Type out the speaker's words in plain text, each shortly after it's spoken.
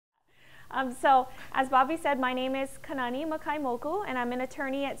So as Bobby said, my name is Kanani Makaimoku, and I'm an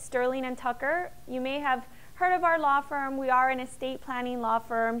attorney at Sterling & Tucker. You may have heard of our law firm. We are an estate planning law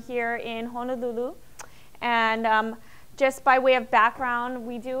firm here in Honolulu. And just by way of background,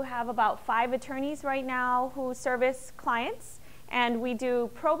 we do have about 5 attorneys right now who service clients. And we do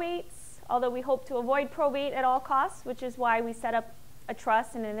probates, although we hope to avoid probate at all costs, which is why we set up a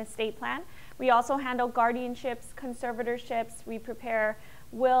trust and an estate plan. We also handle guardianships, conservatorships. We prepare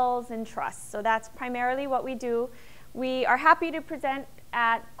wills and trusts. So that's primarily what we do. We are happy to present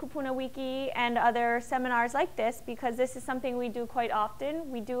at KupunaWiki and other seminars like this because this is something we do quite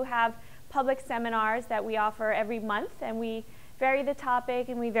often. We do have public seminars that we offer every month, and we vary the topic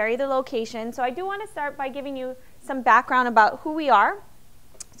and we vary the location. So I do want to start by giving you some background about who we are.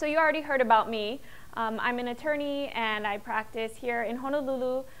 So you already heard about me. I'm an attorney and I practice here in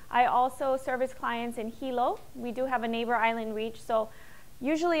Honolulu. I also service clients in Hilo. We do have a neighbor island reach, so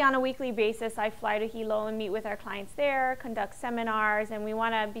usually on a weekly basis I fly to Hilo and meet with our clients there, conduct seminars, and we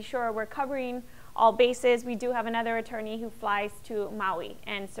want to be sure we're covering all bases. We do have another attorney who flies to Maui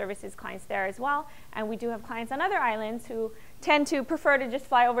and services clients there as well, and we do have clients on other islands who tend to prefer to just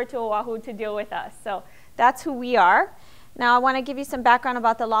fly over to Oahu to deal with us. So that's who we are. Now I want to give you some background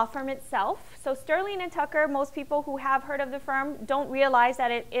about the law firm itself. So Sterling & Tucker, most people who have heard of the firm don't realize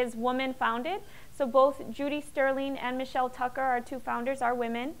that it is woman founded. So both Judy Sterling and Michelle Tucker, our 2 founders, are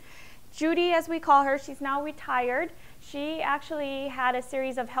women. Judy, as we call her, she's now retired. She actually had a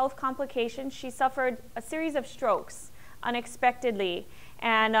series of health complications. She suffered a series of strokes unexpectedly.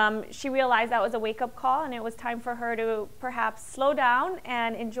 And she realized that was a wake-up call, and it was time for her to perhaps slow down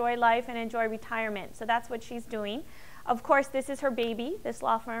and enjoy life and enjoy retirement. So that's what she's doing. Of course, this is her baby, this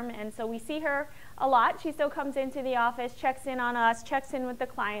law firm, and so we see her a lot. She still comes into the office, checks in on us, checks in with the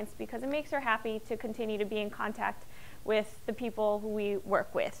clients, because it makes her happy to continue to be in contact with the people who we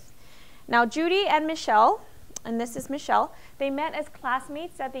work with. Now, Judy and Michelle, and this is Michelle, they met as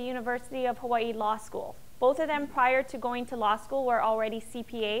classmates at the University of Hawaii Law School. Both of them, prior to going to law school, were already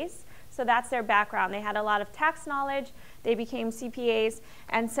CPAs. So that's their background. They had a lot of tax knowledge. They became CPAs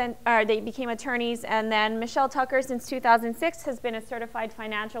and they became attorneys. And then Michelle Tucker, since 2006, has been a certified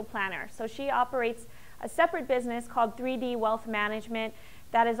financial planner. So she operates a separate business called 3D Wealth Management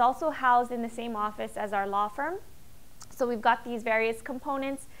that is also housed in the same office as our law firm. So we've got these various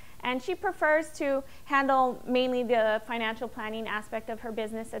components. And she prefers to handle mainly the financial planning aspect of her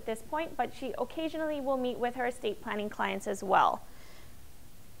business at this point, but she occasionally will meet with her estate planning clients as well.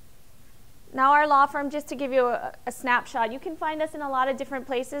 Now our law firm, just to give you a snapshot, you can find us in a lot of different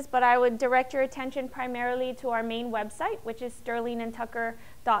places, but I would direct your attention primarily to our main website, which is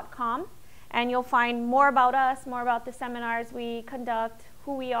sterlingandtucker.com. And you'll find more about us, more about the seminars we conduct,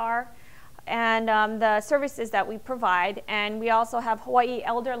 who we are, and the services that we provide. And we also have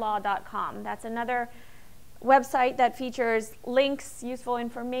hawaiielderlaw.com. That's another website that features links, useful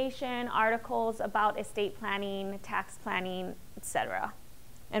information, articles about estate planning, tax planning, etc.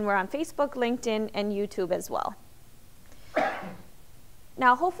 And we're on Facebook, LinkedIn, and YouTube as well.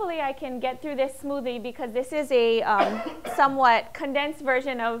 Now, hopefully I can get through this smoothly because this is a somewhat condensed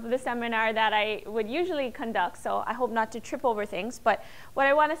version of the seminar that I would usually conduct, so I hope not to trip over things. But what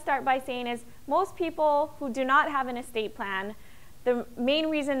I want to start by saying is most people who do not have an estate plan, the main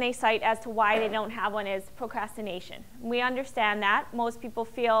reason they cite as to why they don't have one is procrastination. We understand that. Most people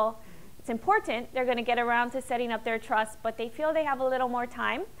feel it's important, they're going to get around to setting up their trust, but they feel they have a little more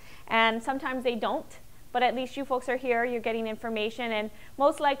time, and sometimes they don't. But at least you folks are here, you're getting information, and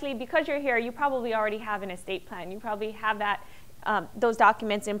most likely because you're here, you probably already have an estate plan. You probably have that, those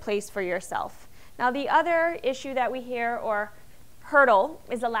documents in place for yourself. Now the other issue that we hear, or hurdle,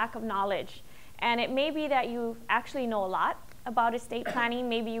 is a lack of knowledge. And it may be that you actually know a lot about estate planning.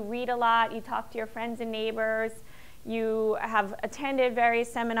 Maybe you read a lot, you talk to your friends and neighbors, you have attended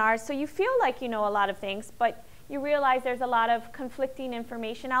various seminars, so you feel like you know a lot of things, but you realize there's a lot of conflicting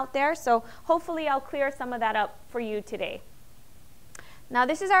information out there, so hopefully I'll clear some of that up for you today. Now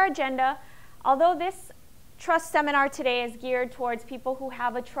this is our agenda. Although this trust seminar today is geared towards people who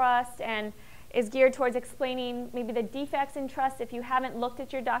have a trust and is geared towards explaining maybe the defects in trust if you haven't looked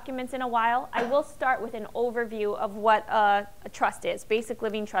at your documents in a while, I will start with an overview of what a trust is, basic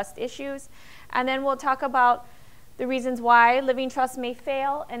living trust issues, and then we'll talk about the reasons why living trusts may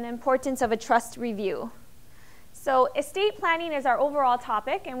fail and the importance of a trust review. So estate planning is our overall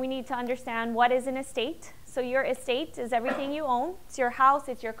topic, and we need to understand what is an estate. So your estate is everything you own. It's your house,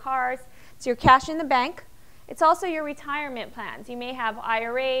 it's your cars, it's your cash in the bank. It's also your retirement plans. You may have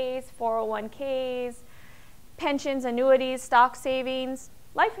IRAs, 401ks, pensions, annuities, stock savings,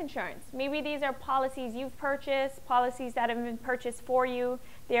 life insurance. Maybe these are policies you've purchased, policies that have been purchased for you.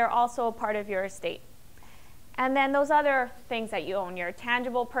 they are also a part of your estate. And then those other things that you own, your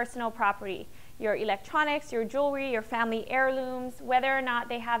tangible personal property, your electronics, your jewelry, your family heirlooms, whether or not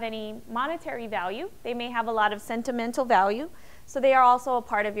they have any monetary value, they may have a lot of sentimental value, so they are also a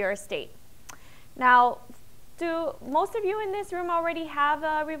part of your estate. Now, do most of you in this room already have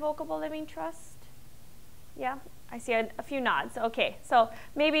a revocable living trust? Yeah, I see a few nods. Okay, so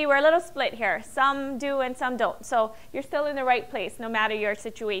maybe we're a little split here. Some do and some don't. So you're still in the right place no matter your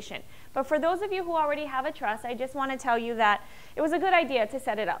situation. But for those of you who already have a trust, I just want to tell you that it was a good idea to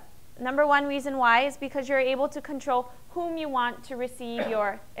set it up. Number one reason why is because you're able to control whom you want to receive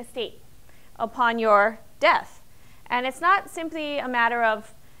your estate upon your death. And it's not simply a matter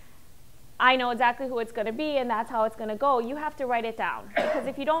of, I know exactly who it's going to be and that's how it's going to go. You have to write it down. Because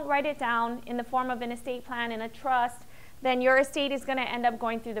if you don't write it down in the form of an estate plan and a trust, then your estate is going to end up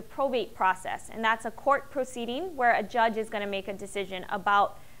going through the probate process. And that's a court proceeding where a judge is going to make a decision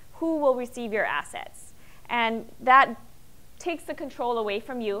about who will receive your assets. And that takes the control away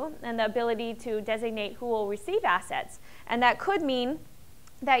from you and the ability to designate who will receive assets. And that could mean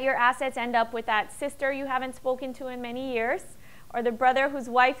that your assets end up with that sister you haven't spoken to in many years, or the brother whose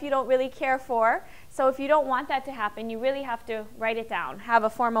wife you don't really care for. So if you don't want that to happen, you really have to write it down, have a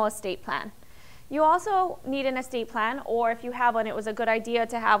formal estate plan. You also need an estate plan, or if you have one, it was a good idea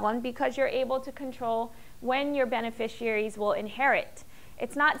to have one because you're able to control when your beneficiaries will inherit.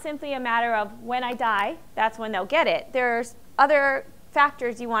 It's not simply a matter of when I die, that's when they'll get it. There's other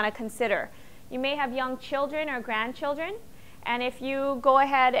factors you want to consider. You may have young children or grandchildren, and if you go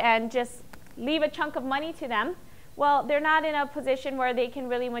ahead and just leave a chunk of money to them, well, they're not in a position where they can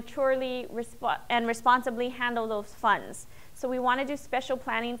really maturely and responsibly handle those funds. So we want to do special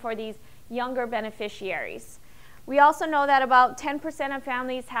planning for these younger beneficiaries. We also know that about 10% of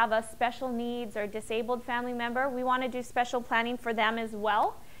families have a special needs or disabled family member. We want to do special planning for them as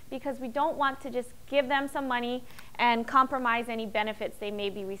well because we don't want to just give them some money and compromise any benefits they may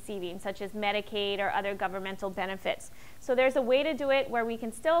be receiving, such as Medicaid or other governmental benefits. So there's a way to do it where we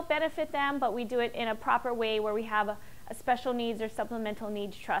can still benefit them, but we do it in a proper way where we have a special needs or supplemental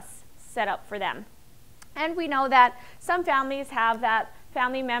needs trust set up for them. And we know that some families have that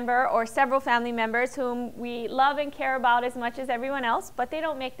family member or several family members whom we love and care about as much as everyone else, but they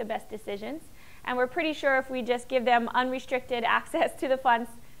don't make the best decisions. And we're pretty sure if we just give them unrestricted access to the funds,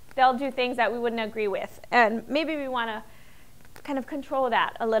 they'll do things that we wouldn't agree with. And maybe we want to kind of control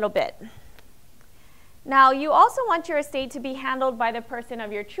that a little bit. Now, you also want your estate to be handled by the person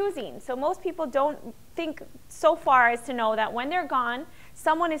of your choosing. So most people don't think so far as to know that when they're gone,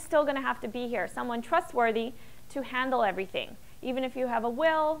 someone is still going to have to be here, someone trustworthy to handle everything. Even if you have a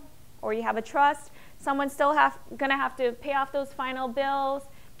will or you have a trust, someone's still going to have to pay off those final bills,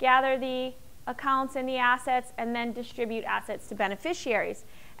 gather the accounts and the assets, and then distribute assets to beneficiaries.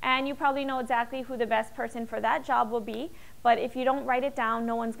 And you probably know exactly who the best person for that job will be, but if you don't write it down,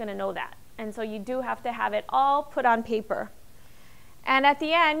 no one's going to know that. And so you do have to have it all put on paper. And at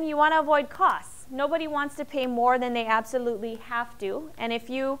the end, you want to avoid costs. Nobody wants to pay more than they absolutely have to. And if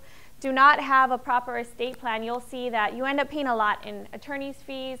you do not have a proper estate plan, you'll see that you end up paying a lot in attorney's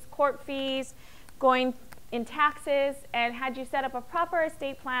fees, court fees, going in taxes. And had you set up a proper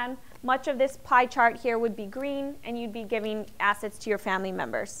estate plan, much of this pie chart here would be green, and you'd be giving assets to your family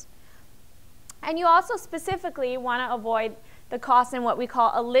members. And you also specifically want to avoid the costs in what we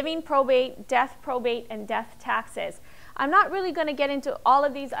call a living probate, death probate, and death taxes. I'm not really going to get into all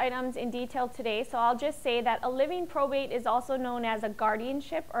of these items in detail today, so I'll just say that a living probate is also known as a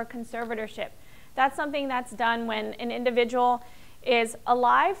guardianship or conservatorship. That's something that's done when an individual is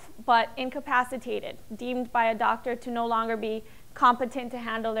alive but incapacitated, deemed by a doctor to no longer be competent to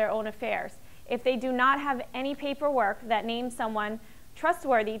handle their own affairs. If they do not have any paperwork that names someone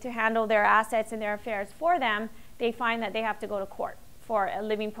trustworthy to handle their assets and their affairs for them, they find that they have to go to court for a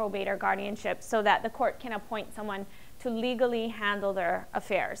living probate or guardianship so that the court can appoint someone to legally handle their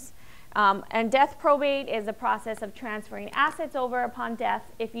affairs. And death probate is a process of transferring assets over upon death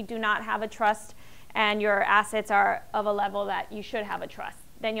if you do not have a trust and your assets are of a level that you should have a trust.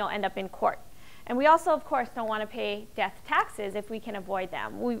 Then you'll end up in court. And we also, of course, don't want to pay death taxes if we can avoid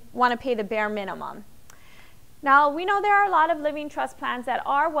them. We want to pay the bare minimum. Now, we know there are a lot of living trust plans that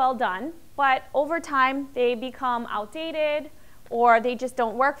are well done, but over time they become outdated or they just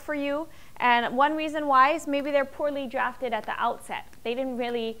don't work for you. And one reason why is maybe they're poorly drafted at the outset. They didn't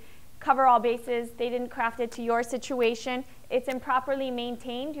really cover all bases. They didn't craft it to your situation. It's improperly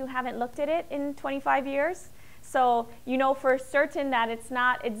maintained. You haven't looked at it in 25 years. So you know for certain that it's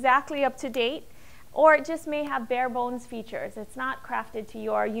not exactly up to date, or it just may have bare bones features. It's not crafted to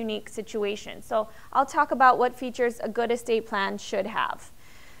your unique situation. So I'll talk about what features a good estate plan should have.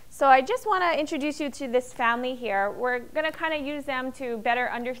 So I just want to introduce you to this family here. We're going to kind of use them to better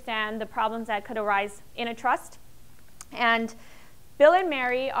understand the problems that could arise in a trust. And Bill and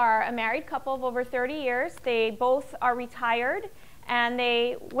Mary are a married couple of over 30 years. They both are retired, and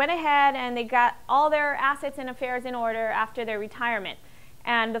they went ahead and they got all their assets and affairs in order after their retirement.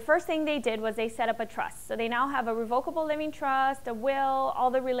 And the first thing they did was they set up a trust. So they now have a revocable living trust, a will, all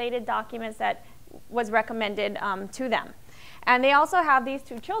the related documents that was recommended to them. And they also have these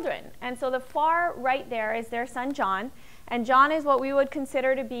two children. And so the far right there is their son, John. And John is what we would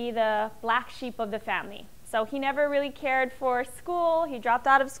consider to be the black sheep of the family. So he never really cared for school. He dropped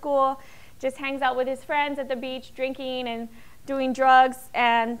out of school, just hangs out with his friends at the beach, drinking and doing drugs,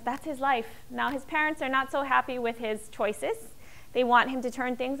 and that's his life. Now his parents are not so happy with his choices. They want him to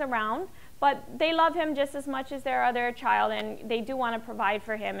turn things around, but they love him just as much as their other child, and they do want to provide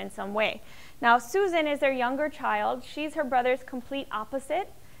for him in some way. Now Susan is their younger child. She's her brother's complete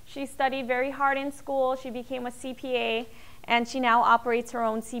opposite. She studied very hard in school. She became a CPA, and she now operates her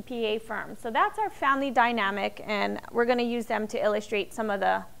own CPA firm. So that's our family dynamic, and we're going to use them to illustrate some of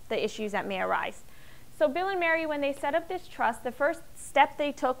the issues that may arise. So Bill and Mary, when they set up this trust, the first step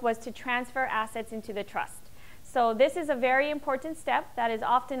they took was to transfer assets into the trust. So this is a very important step that is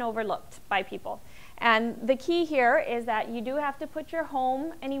often overlooked by people. And the key here is that you do have to put your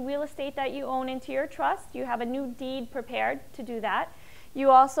home, any real estate that you own, into your trust. You have a new deed prepared to do that.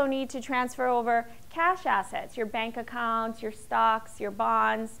 You also need to transfer over cash assets, your bank accounts, your stocks, your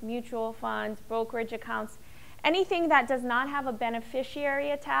bonds, mutual funds, brokerage accounts. Anything that does not have a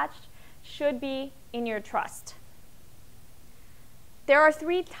beneficiary attached should be in your trust. There are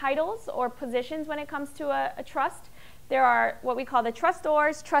three titles or positions when it comes to a trust. There are what we call the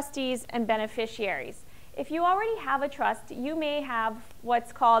trustors, trustees, and beneficiaries. If you already have a trust, you may have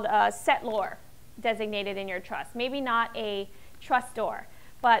what's called a settlor designated in your trust, maybe not a trustor.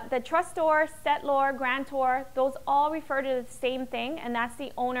 But the trustor, settlor, grantor, those all refer to the same thing, and that's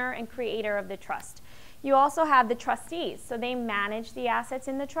the owner and creator of the trust. You also have the trustees, so they manage the assets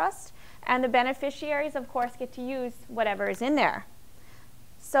in the trust, and the beneficiaries, of course, get to use whatever is in there.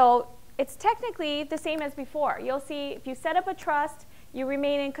 So it's technically the same as before. You'll see if you set up a trust, you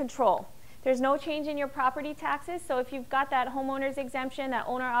remain in control. There's no change in your property taxes, so if you've got that homeowner's exemption, that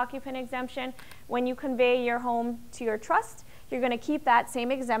owner-occupant exemption, when you convey your home to your trust, you're going to keep that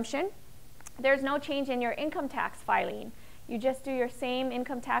same exemption. There's no change in your income tax filing. You just do your same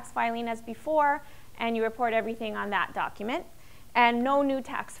income tax filing as before, and you report everything on that document. And no new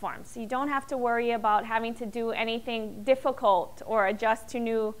tax forms. So you don't have to worry about having to do anything difficult or adjust to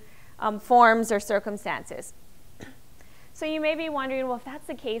new forms or circumstances. So you may be wondering, well, if that's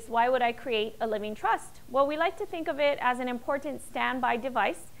the case, why would I create a living trust? Well, we like to think of it as an important standby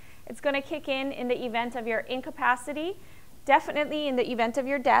device. It's going to kick in the event of your incapacity, definitely in the event of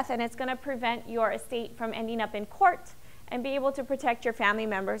your death, and it's going to prevent your estate from ending up in court and be able to protect your family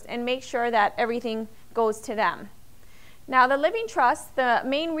members and make sure that everything goes to them. Now, the living trust, the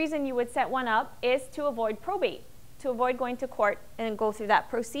main reason you would set one up is to avoid probate, to avoid going to court and go through that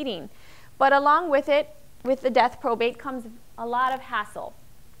proceeding. But along with it, with the death probate, comes a lot of hassle.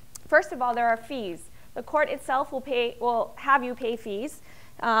 First of all, there are fees. The court itself will have you pay fees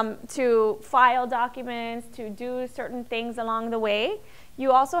to file documents, to do certain things along the way.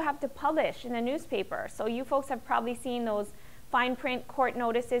 You also have to publish in the newspaper. So you folks have probably seen those fine print court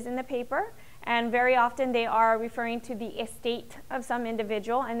notices in the paper. And very often they are referring to the estate of some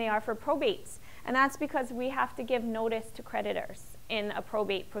individual, and they are for probates. And that's because we have to give notice to creditors in a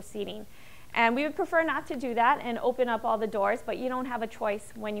probate proceeding. And we would prefer not to do that and open up all the doors, but you don't have a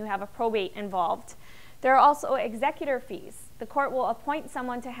choice when you have a probate involved. There are also executor fees. The court will appoint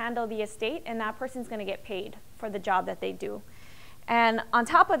someone to handle the estate, and that person's going to get paid for the job that they do. And on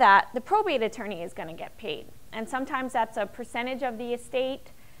top of that, the probate attorney is going to get paid. And sometimes that's a percentage of the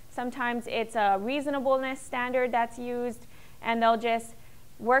estate. Sometimes it's a reasonableness standard that's used, and they'll just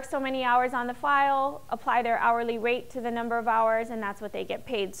work so many hours on the file, apply their hourly rate to the number of hours, and that's what they get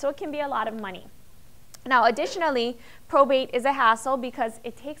paid. So it can be a lot of money. Now, additionally, probate is a hassle because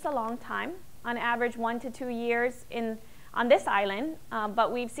it takes a long time, on average 1 to 2 years on this island,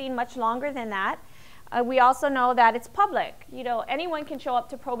 but we've seen much longer than that. We also know that it's public. You know, anyone can show up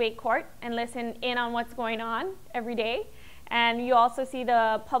to probate court and listen in on what's going on every day. And you also see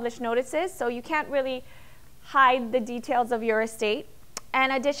the published notices, so you can't really hide the details of your estate.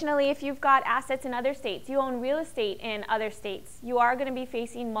 And additionally, if you've got assets in other states, you own real estate in other states, you are going to be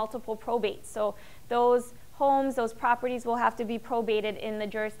facing multiple probates. So those homes, those properties will have to be probated in the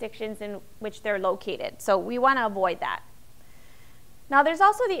jurisdictions in which they're located. So we want to avoid that. Now, there's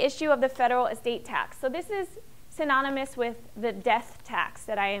also the issue of the federal estate tax. So this is synonymous with the death tax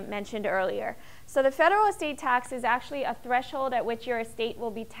that I mentioned earlier. So the federal estate tax is actually a threshold at which your estate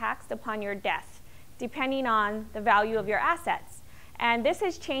will be taxed upon your death, depending on the value of your assets. And this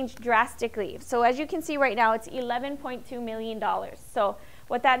has changed drastically. So as you can see right now, it's $11.2 million. So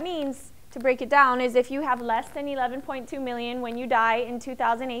what that means, to break it down, is if you have less than $11.2 million when you die in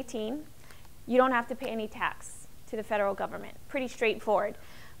 2018, you don't have to pay any tax to the federal government. Pretty straightforward.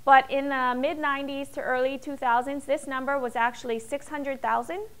 But in the mid-90s to early 2000s, this number was actually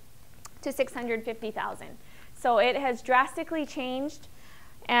 600,000 to 650,000. So it has drastically changed,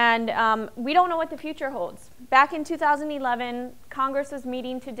 and we don't know what the future holds. Back in 2011, Congress was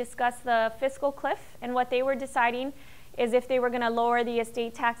meeting to discuss the fiscal cliff, and what they were deciding is if they were going to lower the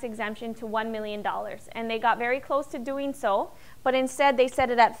estate tax exemption to $1 million. And they got very close to doing so, but instead they set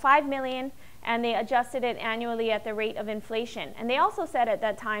it at $5 million, and they adjusted it annually at the rate of inflation. And they also said at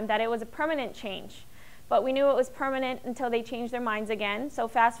that time that it was a permanent change. But we knew it was permanent until they changed their minds again. So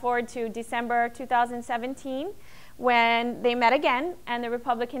fast forward to December 2017, when they met again and the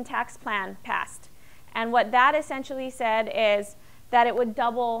Republican tax plan passed. And what that essentially said is that it would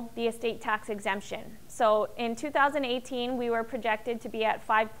double the estate tax exemption. So in 2018, we were projected to be at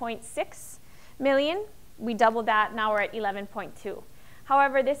 5.6 million. We doubled that, now we're at 11.2.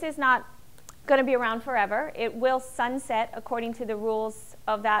 However, this is not going to be around forever. It will sunset according to the rules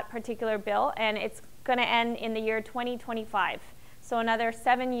of that particular bill, and it's going to end in the year 2025. So another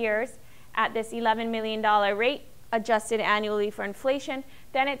 7 years at this $11 million rate, adjusted annually for inflation.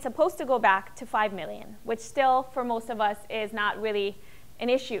 Then it's supposed to go back to $5 million, which still for most of us is not really an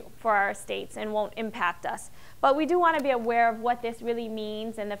issue for our estates and won't impact us. But we do want to be aware of what this really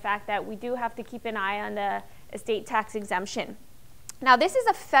means and the fact that we do have to keep an eye on the estate tax exemption. Now, this is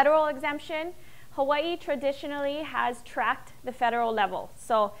a federal exemption. Hawaii traditionally has tracked the federal level.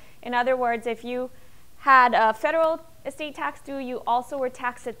 So in other words, if you had a federal estate tax due, you also were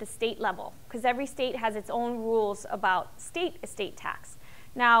taxed at the state level, because every state has its own rules about state estate tax.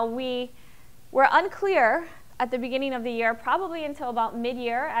 Now, we were unclear at the beginning of the year, probably until about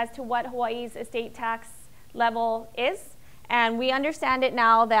mid-year, as to what Hawaii's estate tax level is. And we understand it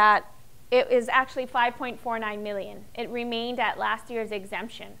now that it is actually 5.49 million. It remained at last year's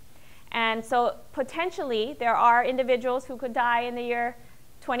exemption. And so potentially there are individuals who could die in the year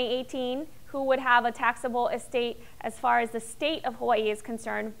 2018 who would have a taxable estate as far as the state of Hawaii is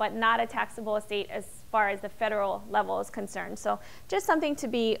concerned, but not a taxable estate as far as the federal level is concerned. So just something to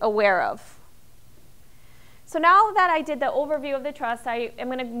be aware of. So now that I did the overview of the trust, I am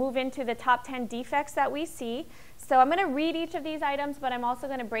going to move into the top 10 defects that we see. So I'm going to read each of these items, but I'm also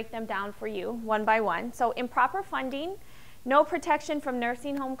going to break them down for you one by one. So improper funding, no protection from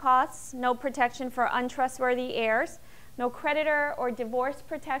nursing home costs, no protection for untrustworthy heirs, no creditor or divorce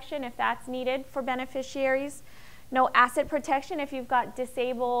protection if that's needed for beneficiaries, no asset protection if you've got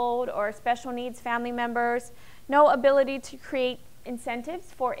disabled or special needs family members, no ability to create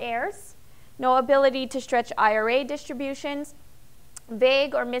incentives for heirs, no ability to stretch IRA distributions,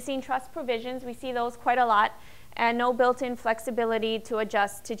 vague or missing trust provisions, we see those quite a lot, and no built-in flexibility to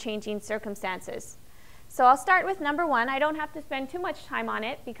adjust to changing circumstances. So I'll start with number one. I don't have to spend too much time on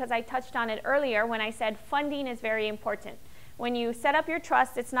it because I touched on it earlier when I said funding is very important. When you set up your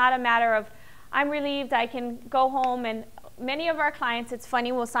trust, it's not a matter of, I'm relieved, I can go home, and many of our clients, it's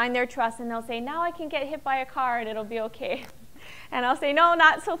funny, will sign their trust and they'll say, now I can get hit by a car and it'll be okay. And I'll say, no,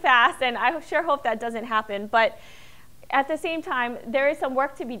 not so fast, and I sure hope that doesn't happen. But at the same time, there is some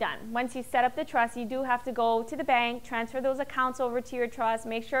work to be done. Once you set up the trust, you do have to go to the bank, transfer those accounts over to your trust,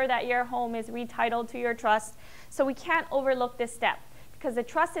 make sure that your home is retitled to your trust. So we can't overlook this step because the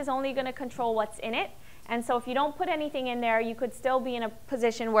trust is only going to control what's in it. And so if you don't put anything in there, you could still be in a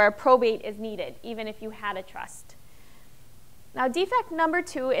position where probate is needed, even if you had a trust. Now, defect number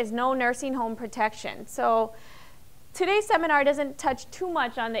two is no nursing home protection. So today's seminar doesn't touch too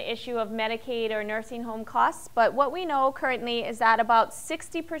much on the issue of Medicaid or nursing home costs, but what we know currently is that about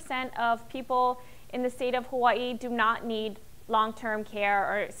 60% of people in the state of Hawaii do not need long-term care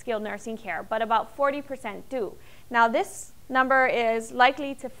or skilled nursing care, but about 40% do. Now, this number is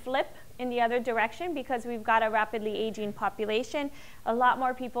likely to flip in the other direction because we've got a rapidly aging population. A lot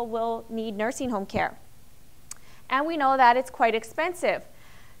more people will need nursing home care. And we know that it's quite expensive.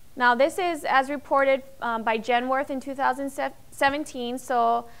 Now, this is as reported by Genworth in 2017.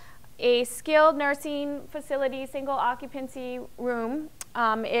 So a skilled nursing facility, single occupancy room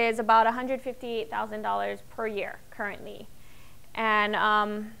is about $158,000 per year currently. And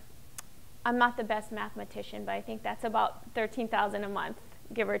I'm not the best mathematician, but I think that's about $13,000 a month,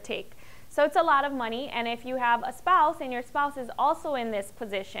 give or take. So it's a lot of money. And if you have a spouse and your spouse is also in this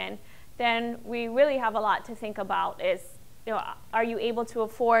position, then we really have a lot to think about is, are you able to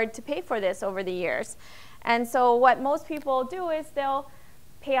afford to pay for this over the years? And so what most people do is they'll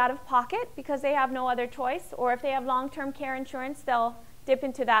pay out of pocket because they have no other choice, or if they have long-term care insurance, they'll dip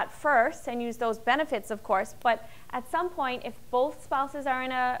into that first and use those benefits, of course. But at some point, if both spouses are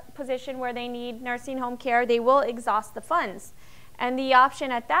in a position where they need nursing home care, they will exhaust the funds. And the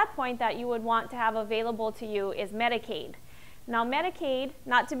option at that point that you would want to have available to you is Medicaid. Now, Medicaid,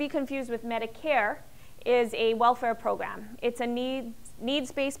 not to be confused with Medicare, is a welfare program. It's a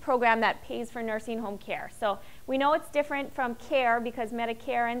needs-based program that pays for nursing home care. So we know it's different from care because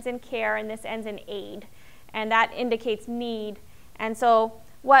Medicare ends in care and this ends in aid, and that indicates need. And so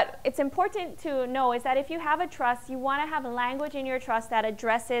what it's important to know is that if you have a trust, you want to have language in your trust that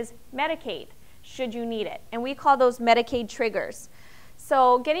addresses Medicaid, should you need it. And we call those Medicaid triggers.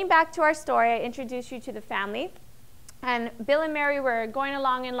 So getting back to our story, I introduced you to the family. And Bill and Mary were going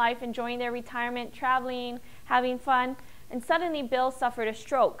along in life, enjoying their retirement, traveling, having fun, and suddenly Bill suffered a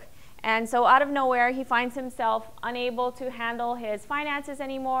stroke. And so out of nowhere, he finds himself unable to handle his finances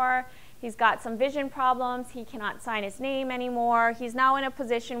anymore. He's got some vision problems. He cannot sign his name anymore. He's now in a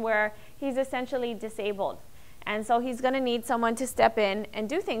position where he's essentially disabled. And so he's going to need someone to step in and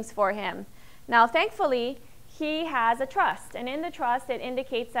do things for him. Now, thankfully, he has a trust, and in the trust it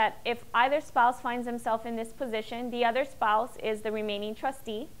indicates that if either spouse finds himself in this position, the other spouse is the remaining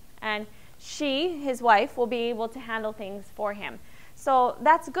trustee, and she, his wife, will be able to handle things for him. So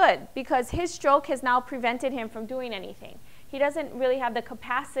that's good because his stroke has now prevented him from doing anything. He doesn't really have the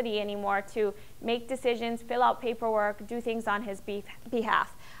capacity anymore to make decisions, fill out paperwork, do things on his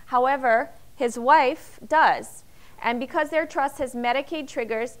behalf. However, his wife does. And because their trust has Medicaid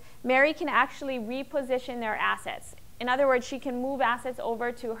triggers, Mary can actually reposition their assets. In other words, she can move assets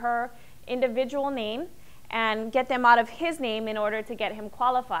over to her individual name and get them out of his name in order to get him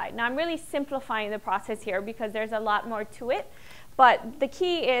qualified. Now, I'm really simplifying the process here because there's a lot more to it. But the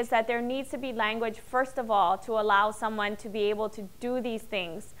key is that there needs to be language, first of all, to allow someone to be able to do these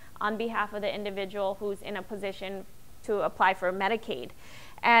things on behalf of the individual who's in a position to apply for Medicaid.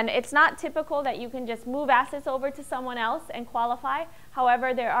 And it's not typical that you can just move assets over to someone else and qualify.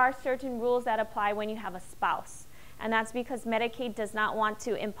 However, there are certain rules that apply when you have a spouse. And that's because Medicaid does not want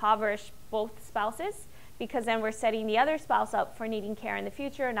to impoverish both spouses, because then we're setting the other spouse up for needing care in the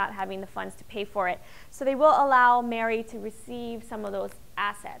future, not having the funds to pay for it. So they will allow Mary to receive some of those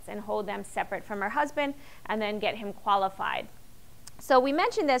assets and hold them separate from her husband and then get him qualified. So we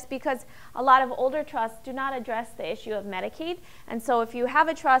mention this because a lot of older trusts do not address the issue of Medicaid. And so if you have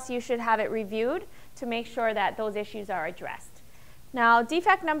a trust, you should have it reviewed to make sure that those issues are addressed. Now,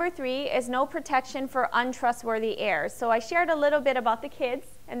 defect number 3 is no protection for untrustworthy heirs. So I shared a little bit about the kids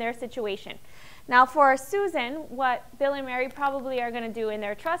and their situation. Now, for Susan, what Bill and Mary probably are going to do in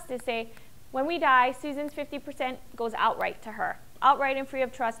their trust is say, when we die, Susan's 50% goes outright to her. Outright and free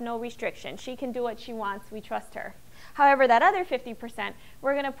of trust, no restriction. She can do what she wants. We trust her. However, that other 50%,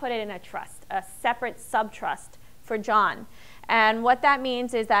 we're going to put it in a trust, a separate sub-trust for John. And what that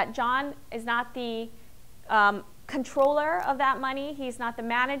means is that John is not the controller of that money. He's not the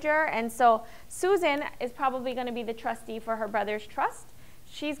manager. And so Susan is probably going to be the trustee for her brother's trust.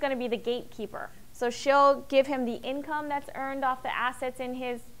 She's going to be the gatekeeper. So she'll give him the income that's earned off the assets in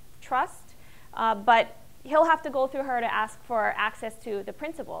his trust, but he'll have to go through her to ask for access to the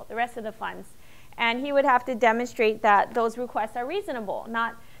principal, the rest of the funds. And he would have to demonstrate that those requests are reasonable,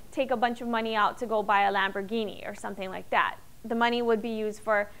 not take a bunch of money out to go buy a Lamborghini or something like that. The money would be used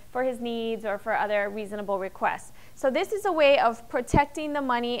for his needs or for other reasonable requests. So this is a way of protecting the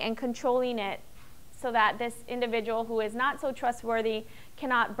money and controlling it so that this individual who is not so trustworthy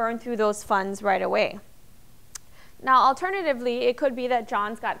cannot burn through those funds right away. Now, alternatively, it could be that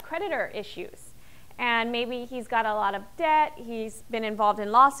John's got creditor issues. And maybe he's got a lot of debt, he's been involved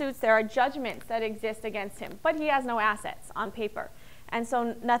in lawsuits, there are judgments that exist against him, but he has no assets on paper. And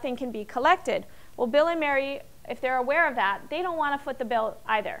so nothing can be collected. Well, Bill and Mary, if they're aware of that, they don't want to foot the bill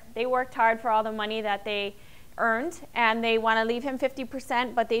either. They worked hard for all the money that they earned, and they want to leave him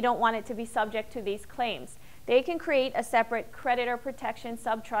 50%, but they don't want it to be subject to these claims. They can create a separate creditor protection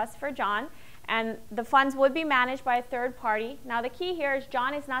subtrust for John, and the funds would be managed by a third party. Now, the key here is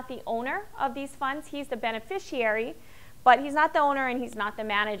John is not the owner of these funds. He's the beneficiary, but he's not the owner and he's not the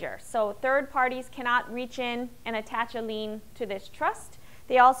manager. So third parties cannot reach in and attach a lien to this trust.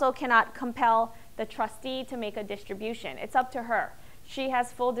 They also cannot compel the trustee to make a distribution. It's up to her. She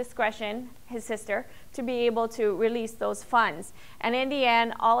has full discretion, his sister, to be able to release those funds. And in the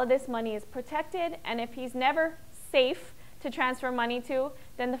end, all of this money is protected, and if he's never safe to transfer money to,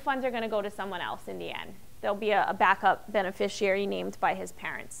 then the funds are going to go to someone else in the end. There'll be a backup beneficiary named by his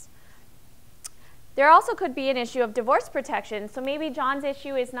parents. There also could be an issue of divorce protection. So maybe John's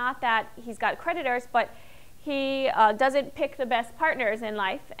issue is not that he's got creditors, but he doesn't pick the best partners in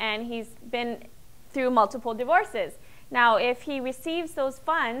life, and he's been through multiple divorces. Now, if he receives those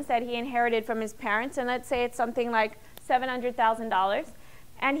funds that he inherited from his parents, and let's say it's something like $700,000,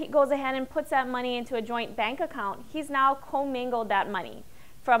 and he goes ahead and puts that money into a joint bank account, he's now commingled that money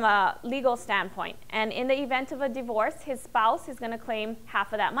from a legal standpoint. And in the event of a divorce, his spouse is going to claim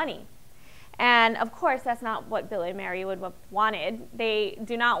half of that money. And of course, that's not what Bill and Mary would have wanted. They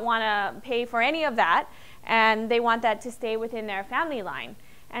do not want to pay for any of that, and they want that to stay within their family line.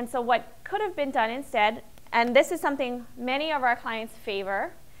 And so what could have been done instead, and this is something many of our clients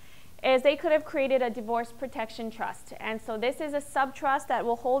favor, is they could have created a divorce protection trust. And so this is a sub-trust that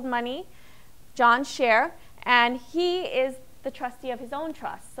will hold money, John's share, and he is the trustee of his own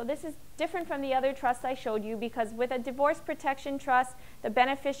trust. So this is different from the other trusts I showed you, because with a divorce protection trust, the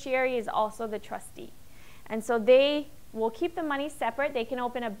beneficiary is also the trustee. And so they will keep the money separate. They can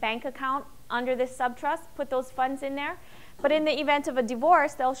open a bank account under this sub-trust, put those funds in there. But in the event of a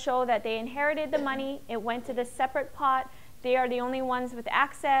divorce, they'll show that they inherited the money, it went to this separate pot, they are the only ones with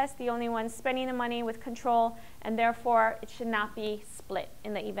access, the only ones spending the money with control, and therefore it should not be split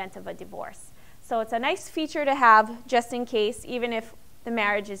in the event of a divorce. So it's a nice feature to have just in case, even if the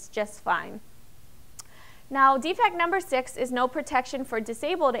marriage is just fine. Now, defect number 6 is no protection for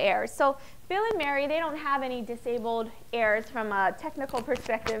disabled heirs. So Bill and Mary, they don't have any disabled heirs from a technical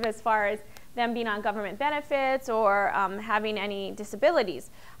perspective as far as them being on government benefits or having any disabilities.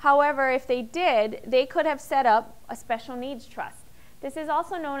 However, if they did, they could have set up a special needs trust. This is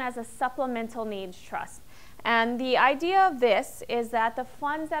also known as a supplemental needs trust. And the idea of this is that the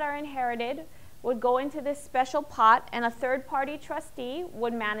funds that are inherited would go into this special pot, and a third-party trustee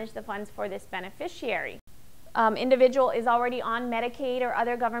would manage the funds for this beneficiary. Individual is already on Medicaid or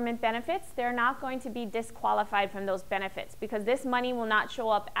other government benefits, they're not going to be disqualified from those benefits because this money will not show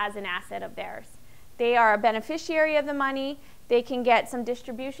up as an asset of theirs. They are a beneficiary of the money, they can get some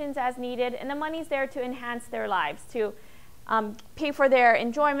distributions as needed, and the money's there to enhance their lives, to pay for their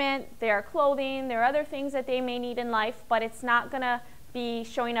enjoyment, their clothing, their other things that they may need in life, but it's not going to be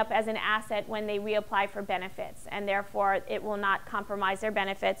showing up as an asset when they reapply for benefits, and therefore it will not compromise their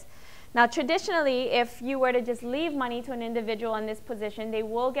benefits. Now, traditionally, if you were to just leave money to an individual in this position, they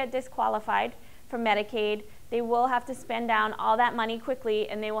will get disqualified from Medicaid. They will have to spend down all that money quickly,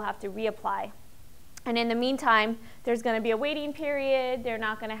 and they will have to reapply. And in the meantime, there's going to be a waiting period. They're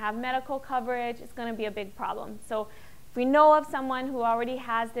not going to have medical coverage. It's going to be a big problem. So if we know of someone who already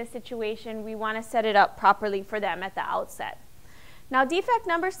has this situation, we want to set it up properly for them at the outset. Now, defect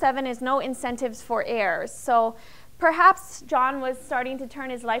number 7 is no incentives for heirs. So perhaps John was starting to turn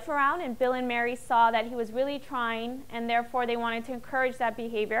his life around, and Bill and Mary saw that he was really trying, and therefore they wanted to encourage that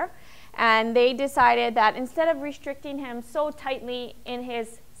behavior. And they decided that instead of restricting him so tightly in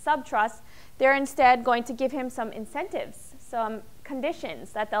his sub-trust, they're instead going to give him some incentives, some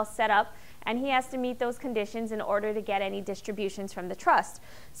conditions that they'll set up, and he has to meet those conditions in order to get any distributions from the trust.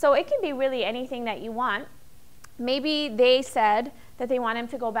 So it can be really anything that you want. Maybe they said that they want him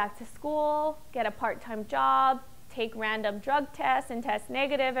to go back to school, get a part-time job, take random drug tests and test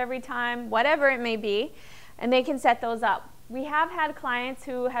negative every time, whatever it may be, and they can set those up. We have had clients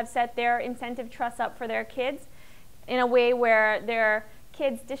who have set their incentive trusts up for their kids in a way where their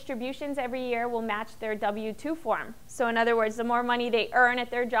kids' distributions every year will match their W-2 form. So in other words, the more money they earn at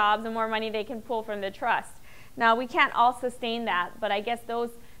their job, the more money they can pull from the trust. Now, we can't all sustain that, but I guess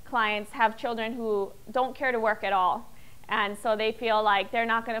those clients have children who don't care to work at all. And so they feel like they're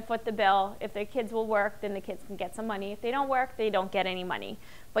not going to foot the bill. If their kids will work, then the kids can get some money. If they don't work, they don't get any money.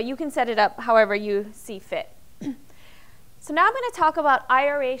 But you can set it up however you see fit. So now I'm going to talk about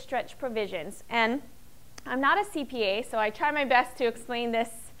IRA stretch provisions. And I'm not a CPA, so I try my best to explain this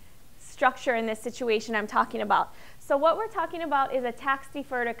structure in this situation I'm talking about. So what we're talking about is a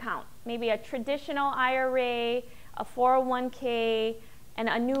tax-deferred account, maybe a traditional IRA, a 401k, an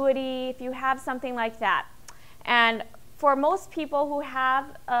annuity, if you have something like that. And for most people who have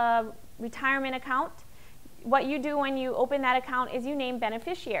a retirement account, what you do when you open that account is you name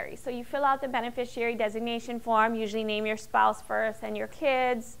beneficiaries. So you fill out the beneficiary designation form, usually name your spouse first and your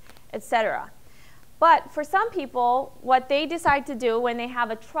kids, etc. But for some people, what they decide to do when they have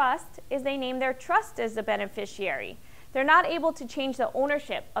a trust is they name their trust as the beneficiary. They're not able to change the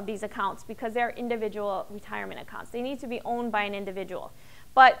ownership of these accounts because they're individual retirement accounts. They need to be owned by an individual.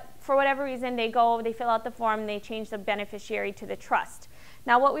 But for whatever reason, they fill out the form, and they change the beneficiary to the trust.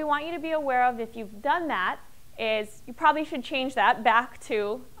 Now, what we want you to be aware of if you've done that is you probably should change that back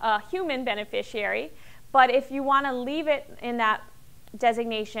to a human beneficiary. But if you want to leave it in that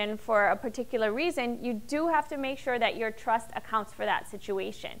designation for a particular reason, you do have to make sure that your trust accounts for that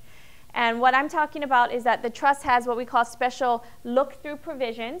situation. And what I'm talking about is that the trust has what we call special look-through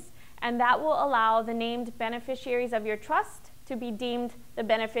provisions, and that will allow the named beneficiaries of your trust to be deemed the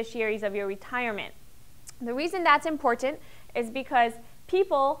beneficiaries of your retirement. The reason that's important is because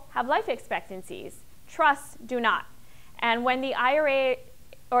people have life expectancies. Trusts do not. And when the IRA,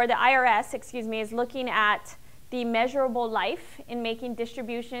 or the IRS, excuse me, is looking at the measurable life in making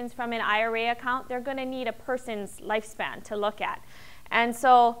distributions from an IRA account, they're going to need a person's lifespan to look at. And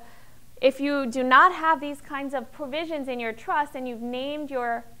so if you do not have these kinds of provisions in your trust and you've named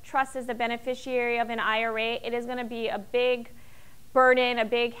your trust as the beneficiary of an IRA, it is going to be a big burden, a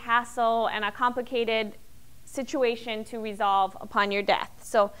big hassle, and a complicated situation to resolve upon your death.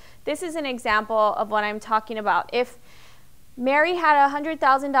 So this is an example of what I'm talking about. If Mary had a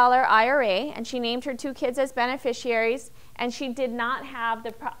 $100,000 IRA and she named her 2 kids as beneficiaries, and she did not have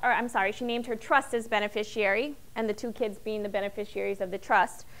she named her trust as beneficiary, and the 2 kids being the beneficiaries of the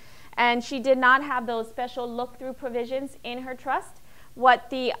trust, and she did not have those special look-through provisions in her trust, what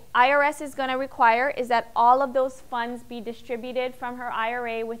the IRS is going to require is that all of those funds be distributed from her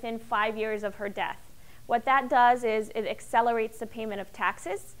IRA within 5 years of her death. What that does is it accelerates the payment of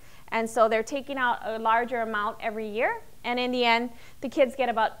taxes, and so they're taking out a larger amount every year, and in the end, the kids get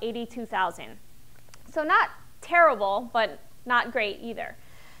about $82,000. So not terrible, but not great either.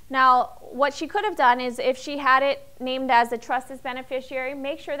 Now, what she could have done is if she had it named as the trust as beneficiary,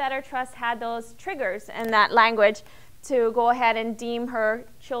 make sure that her trust had those triggers and that language to go ahead and deem her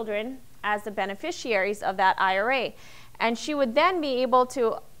children as the beneficiaries of that IRA. And she would then be able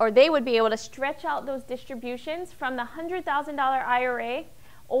to, or they would be able to stretch out those distributions from the $100,000 IRA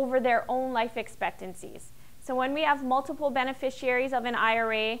over their own life expectancies. So when we have multiple beneficiaries of an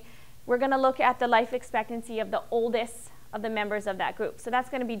IRA, we're going to look at the life expectancy of the oldest of the members of that group. So that's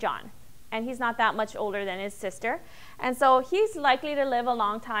going to be John. And he's not that much older than his sister. And so he's likely to live a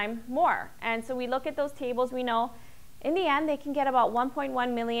long time more. And so we look at those tables, we know in the end they can get about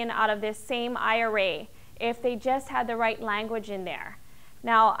 1.1 million out of this same IRA if they just had the right language in there.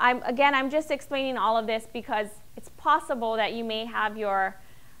 Now, I'm just explaining all of this because it's possible that you may have your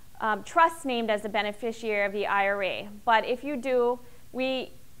trust named as the beneficiary of the IRA. But if you do,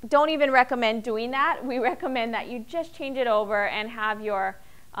 we don't even recommend doing that. We recommend that you just change it over and have your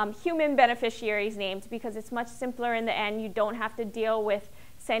human beneficiaries named, because it's much simpler in the end. You don't have to deal with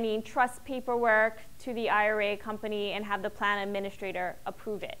sending trust paperwork to the IRA company and have the plan administrator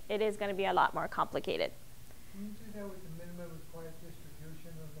approve it. It is going to be a lot more complicated. Can you do that with the minimum required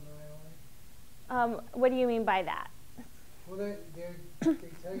distribution of an IRA? What do you mean by that? Well, they tell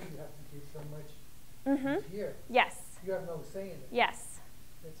you have to give so much each year. Yes. You have no say in it. Yes.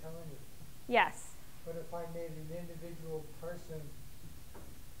 They're telling you. Yes. But if I made an individual person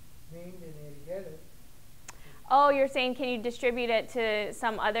named in there together. Oh, you're saying can you distribute it to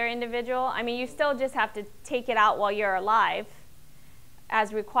some other individual? I mean, you still just have to take it out while you're alive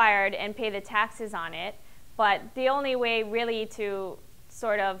as required and pay the taxes on it. But the only way really to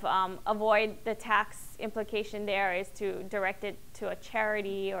sort of avoid the tax implication there is to direct it to a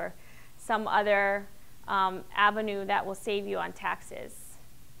charity or some other avenue that will save you on taxes.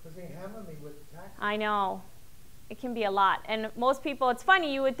 Because they hammer me with the taxes. I know. It can be a lot. And most people, it's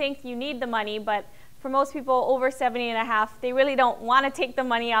funny, you would think you need the money, but for most people over 70 and a half, they really don't want to take the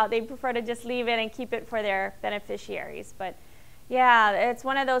money out. They prefer to just leave it and keep it for their beneficiaries. But yeah, it's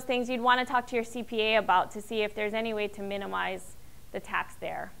one of those things you'd want to talk to your CPA about to see if there's any way to minimize the tax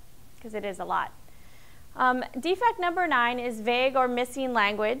there, because it is a lot. Defect number 9 is vague or missing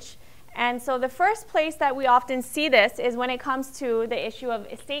language. And so the first place that we often see this is when it comes to the issue of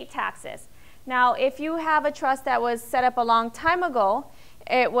estate taxes. Now, if you have a trust that was set up a long time ago,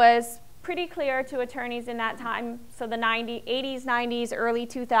 it was pretty clear to attorneys in that time, so the 80s, 90s, early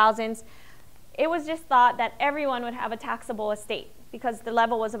 2000s, it was just thought that everyone would have a taxable estate because the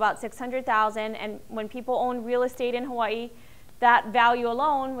level was about $600,000, and when people owned real estate in Hawaii, that value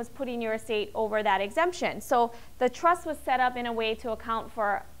alone was putting your estate over that exemption. So the trust was set up in a way to account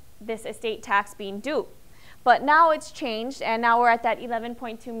for this estate tax being due. But now it's changed, and now we're at that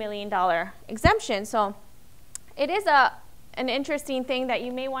 $11.2 million exemption. So it is an interesting thing that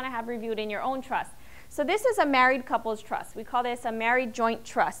you may want to have reviewed in your own trust. So this is a married couples trust. We call this a married joint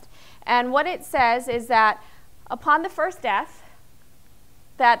trust. And what it says is that upon the first death,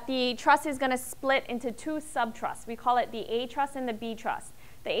 that the trust is going to split into 2 sub-trusts. We call it the A trust and the B trust.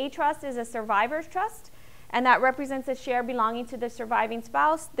 The A trust is a survivor's trust, and that represents a share belonging to the surviving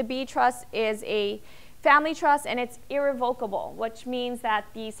spouse. The B trust is a family trust, and it's irrevocable, which means that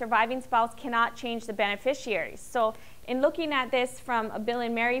the surviving spouse cannot change the beneficiaries. So in looking at this from a Bill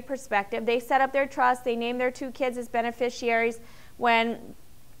and Mary perspective, they set up their trust, they named their 2 kids as beneficiaries. When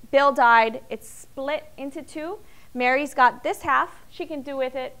Bill died, it's split into 2. Mary's got this half. She can do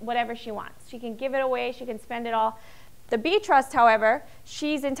with it whatever she wants. She can give it away, she can spend it all. The B trust, however,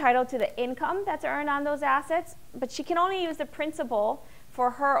 she's entitled to the income that's earned on those assets, but she can only use the principal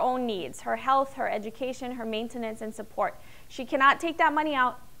for her own needs, her health, her education, her maintenance, and support. She cannot take that money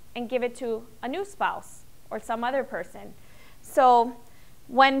out and give it to a new spouse or some other person. So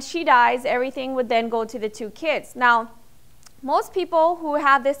when she dies, everything would then go to the 2 kids. Now, most people who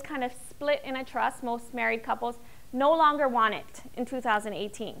have this kind of split in a trust, most married couples, no longer want it in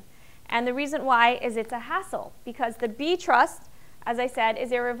 2018. And the reason why is it's a hassle, because the B trust, as I said,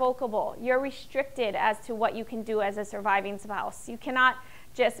 is irrevocable. You're restricted as to what you can do as a surviving spouse. You cannot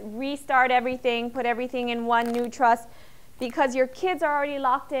just restart everything, put everything in one new trust, because your kids are already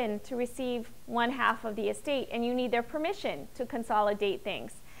locked in to receive 1/2 of the estate, and you need their permission to consolidate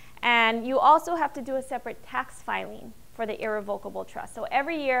things. And you also have to do a separate tax filing for the irrevocable trust. So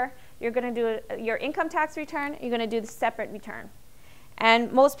every year, you're going to do your income tax return, you're going to do the separate return.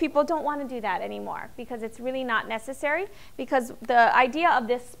 And most people don't want to do that anymore because it's really not necessary, because the idea of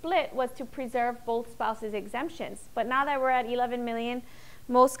this split was to preserve both spouses' exemptions. But now that we're at 11 million,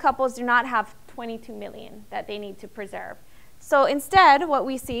 most couples do not have 22 million that they need to preserve. So instead, what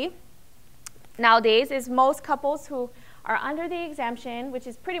we see nowadays is most couples who are under the exemption, which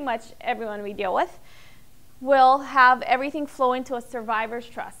is pretty much everyone we deal with, will have everything flow into a survivor's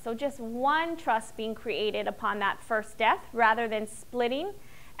trust. So just one trust being created upon that first death rather than splitting.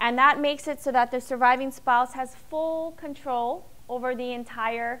 And that makes it so that the surviving spouse has full control over the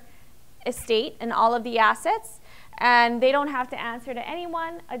entire estate and all of the assets. And they don't have to answer to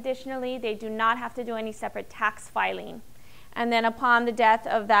anyone. Additionally, they do not have to do any separate tax filing. And then upon the death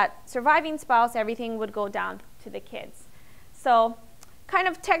of that surviving spouse, everything would go down to the kids. So kind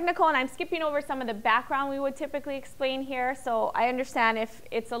of technical, and I'm skipping over some of the background we would typically explain here, so I understand if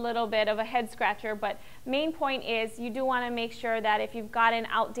it's a little bit of a head scratcher, but main point is you do want to make sure that if you've got an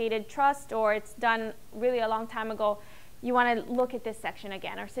outdated trust or it's done really a long time ago, you want to look at this section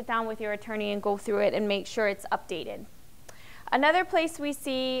again or sit down with your attorney and go through it and make sure it's updated. Another place we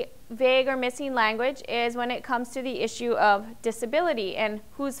see vague or missing language is when it comes to the issue of disability and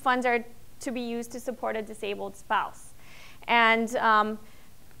whose funds are to be used to support a disabled spouse. And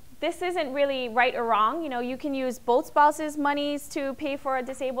this isn't really right or wrong. You know, you can use both spouses' monies to pay for a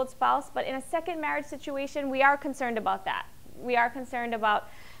disabled spouse, but in a second marriage situation, we are concerned about that. We are concerned about,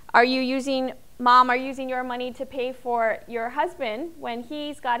 are you using, mom, are you using your money to pay for your husband when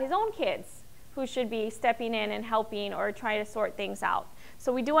he's got his own kids who should be stepping in and helping or trying to sort things out?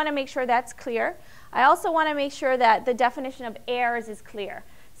 So we do want to make sure that's clear. I also want to make sure that the definition of heirs is clear.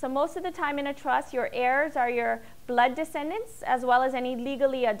 So most of the time in a trust, your heirs are your blood descendants as well as any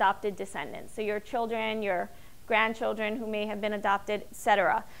legally adopted descendants. So your children, your grandchildren who may have been adopted,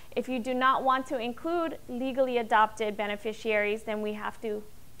 etc. If you do not want to include legally adopted beneficiaries, then we have to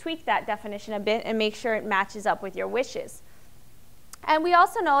tweak that definition a bit and make sure it matches up with your wishes. And we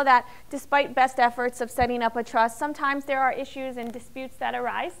also know that despite best efforts of setting up a trust, sometimes there are issues and disputes that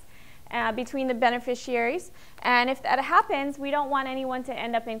arise between the beneficiaries. And if that happens, we don't want anyone to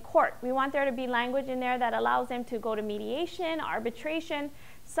end up in court. We want there to be language in there that allows them to go to mediation, arbitration,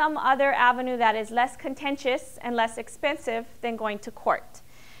 some other avenue that is less contentious and less expensive than going to court.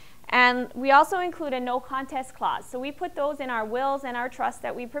 And we also include a no contest clause. So we put those in our wills and our trusts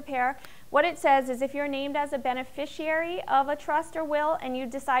that we prepare. What it says is if you're named as a beneficiary of a trust or will and you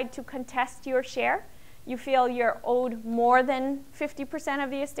decide to contest your share, you feel you're owed more than 50% of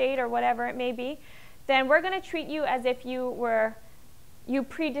the estate or whatever it may be, then we're going to treat you as if you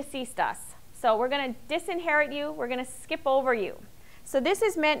predeceased us. So we're going to disinherit you, we're going to skip over you. So this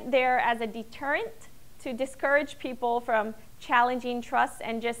is meant there as a deterrent to discourage people from challenging trusts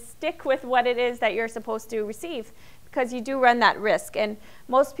and just stick with what it is that you're supposed to receive, because you do run that risk. And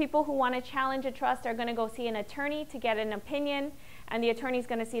most people who want to challenge a trust are going to go see an attorney to get an opinion, and the attorney is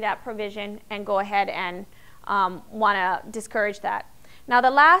going to see that provision and go ahead and want to discourage that. Now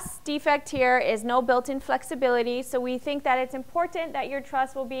the last defect here is no built-in flexibility. So we think that it's important that your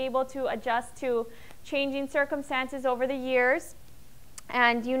trust will be able to adjust to changing circumstances over the years,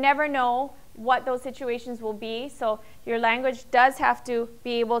 and you never know what those situations will be. So your language does have to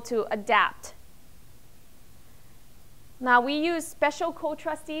be able to adapt. Now we use special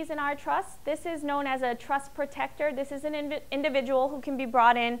co-trustees in our trust. This is known as a trust protector. This is an individual who can be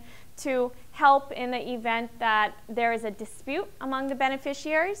brought in to help in the event that there is a dispute among the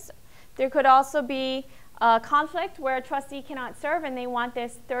beneficiaries. There could also be a conflict where a trustee cannot serve and they want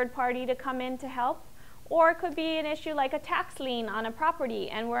this third party to come in to help. Or it could be an issue like a tax lien on a property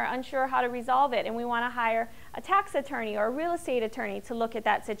and we're unsure how to resolve it and we want to hire a tax attorney or a real estate attorney to look at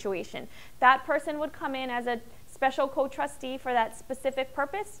that situation. That person would come in as a special co-trustee for that specific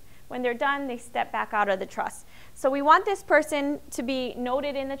purpose. When they're done, they step back out of the trust. So we want this person to be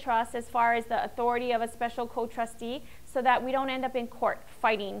noted in the trust as far as the authority of a special co-trustee so that we don't end up in court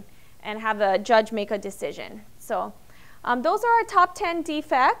fighting and have a judge make a decision. So those are our top 10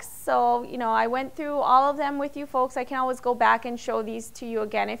 defects. So, you know, I went through all of them with you folks. I can always go back and show these to you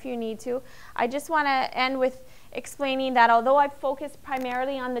again if you need to. I just want to end with explaining that although I've focused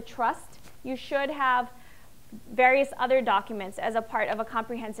primarily on the trust, you should have various other documents as a part of a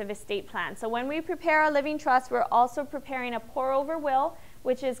comprehensive estate plan. So when we prepare a living trust, we're also preparing a pour-over will,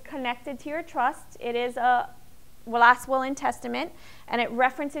 which is connected to your trust. It is a last will and testament, and it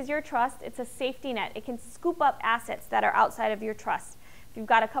references your trust. It's a safety net. It can scoop up assets that are outside of your trust. If you've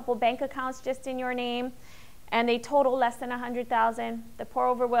got a couple bank accounts just in your name and they total less than $100,000, the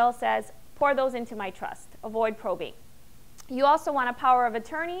pour-over will says, pour those into my trust. Avoid probate. You also want a power of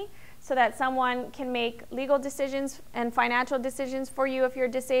attorney so that someone can make legal decisions and financial decisions for you if you're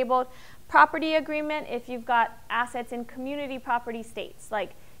disabled. Property agreement if you've got assets in community property states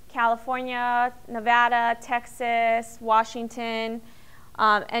like California, Nevada, Texas, Washington,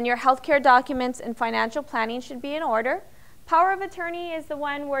 and your healthcare documents and financial planning should be in order. Power of attorney is the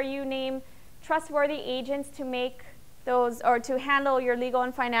one where you name trustworthy agents to make those or to handle your legal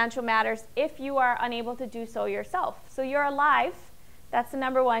and financial matters if you are unable to do so yourself. So you're alive. That's the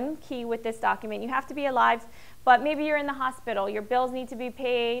number one key with this document. You have to be alive, but maybe you're in the hospital. Your bills need to be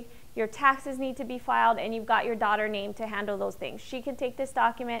paid. Your taxes need to be filed, and you've got your daughter named to handle those things. She can take this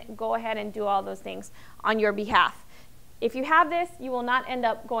document and go ahead and do all those things on your behalf. If you have this, you will not end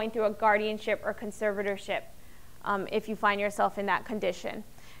up going through a guardianship or conservatorship if you find yourself in that condition.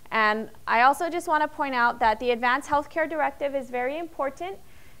 And I also just want to point out that the Advanced Healthcare Directive is very important.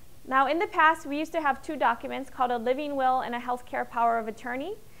 Now, in the past, we used to have two documents called a living will and a healthcare power of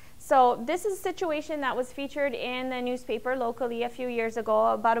attorney. So this is a situation that was featured in the newspaper locally a few years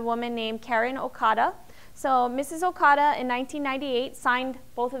ago about a woman named Karen Okada. So Mrs. Okada in 1998 signed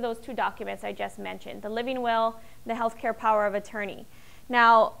both of those two documents I just mentioned, the living will, the healthcare power of attorney.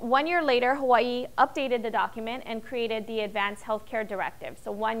 Now, 1 year later, Hawaii updated the document and created the Advanced Healthcare Directive,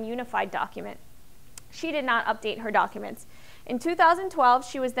 so one unified document. She did not update her documents. In 2012,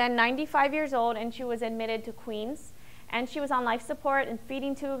 she was then 95 years old and she was admitted to Queens. And she was on life support and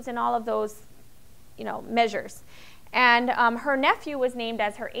feeding tubes and all of those, you know, measures. And her nephew was named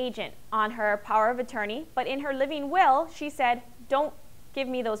as her agent on her power of attorney. But in her living will, she said, don't give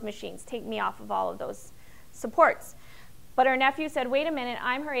me those machines. Take me off of all of those supports. But her nephew said, wait a minute,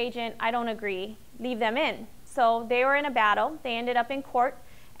 I'm her agent. I don't agree. Leave them in. So they were in a battle. They ended up in court.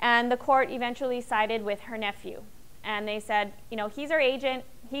 And the court eventually sided with her nephew. And they said, you know, he's our agent.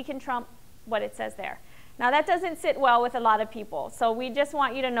 He can trump what it says there. Now, that doesn't sit well with a lot of people. So we just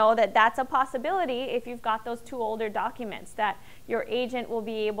want you to know that that's a possibility if you've got those two older documents, that your agent will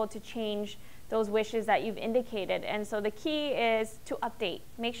be able to change those wishes that you've indicated. And so the key is to update.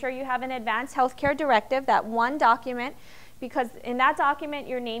 Make sure you have an Advanced Healthcare Directive, that one document, because in that document,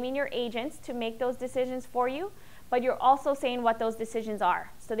 you're naming your agents to make those decisions for you, but you're also saying what those decisions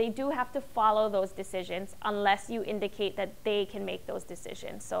are. So they do have to follow those decisions unless you indicate that they can make those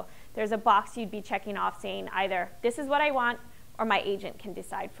decisions. So there's a box you'd be checking off saying either this is what I want or my agent can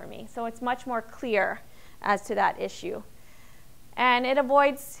decide for me. So it's much more clear as to that issue. And it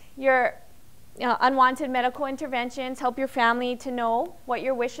avoids your unwanted medical interventions, help your family to know what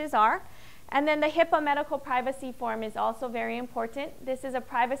your wishes are. And then the HIPAA medical privacy form is also very important. This is a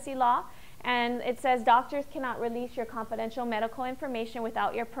privacy law. And it says doctors cannot release your confidential medical information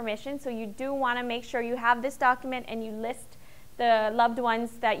without your permission. So you do want to make sure you have this document and you list the loved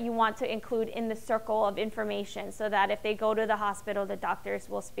ones that you want to include in the circle of information so that if they go to the hospital, the doctors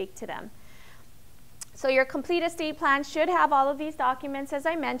will speak to them. So your complete estate plan should have all of these documents as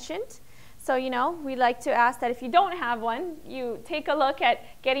I mentioned. So, you know, we like to ask that if you don't have one, you take a look at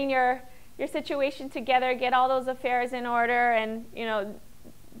getting your situation together, get all those affairs in order and, you know,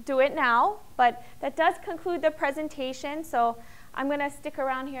 do it now. But that does conclude the presentation. So I'm going to stick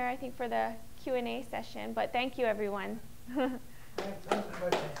around here, I think, for the Q&A session. But thank you, everyone.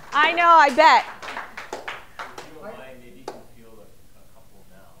 I know, I bet. If you don't mind, maybe you can field a couple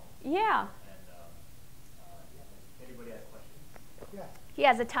now. Yeah. And if anybody has questions. Yeah. He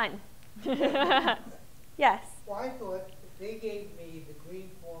has a ton. Yes. Well, I thought if they gave me the green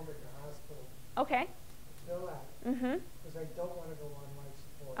form at the hospital Okay. to fill out, Mm-hmm. because I don't want to go on life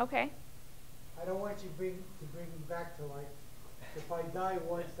support. Okay. I don't want you to bring me back to like If I die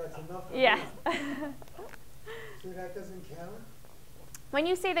once, that's enough for Yeah. me. So that doesn't count? When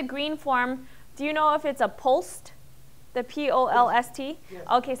you say the green form, do you know if it's a POLST? The P-O-L-S-T? Yes.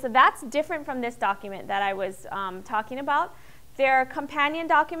 Okay, so that's different from this document that I was talking about. They're companion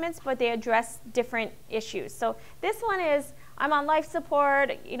documents, but they address different issues. So this one is, I'm on life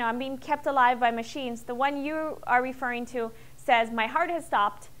support, you know, I'm being kept alive by machines. The one you are referring to says, my heart has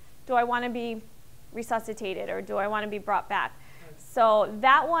stopped. Do I want to be resuscitated or do I want to be brought back? So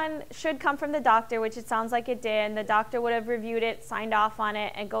that one should come from the doctor, which it sounds like it did. And the doctor would have reviewed it, signed off on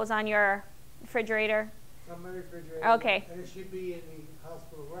it, and goes on your refrigerator. On my refrigerator. Okay. And it should be in the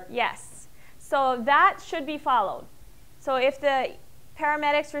hospital record. Yes. So that should be followed. So if the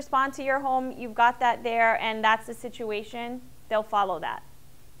paramedics respond to your home, you've got that there, and that's the situation, they'll follow that.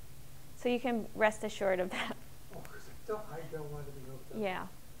 So you can rest assured of that. Oh, 'cause I don't want to be hooked up. Yeah.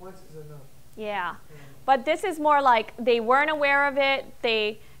 Once is enough. Yeah. But this is more like they weren't aware of it,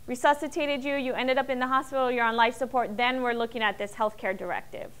 they resuscitated you, you ended up in the hospital, you're on life support, then we're looking at this healthcare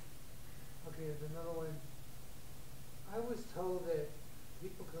directive. Okay, there's another one. I was told that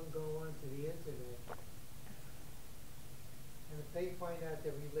people can go onto the internet, and if they find out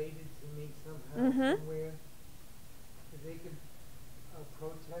they're related to me somehow, somewhere, that they can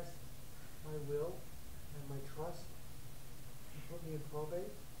protest my will and my trust and put me in probate.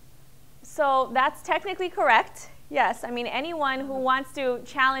 So that's technically correct. Yes, I mean anyone who wants to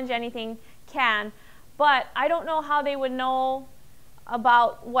challenge anything can, but I don't know how they would know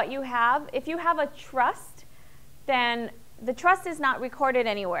about what you have. If you have a trust, then the trust is not recorded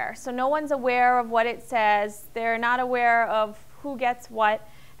anywhere. So no one's aware of what it says. They're not aware of who gets what.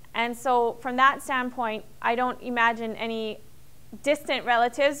 And so from that standpoint, I don't imagine any distant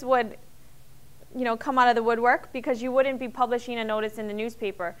relatives would, you know, come out of the woodwork because you wouldn't be publishing a notice in the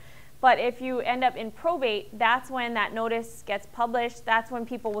newspaper. But if you end up in probate, that's when that notice gets published. That's when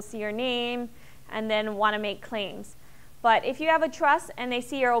people will see your name and then want to make claims. But if you have a trust and they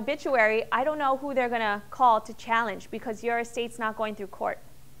see your obituary, I don't know who they're going to call to challenge because your estate's not going through court.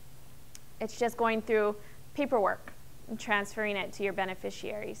 It's just going through paperwork and transferring it to your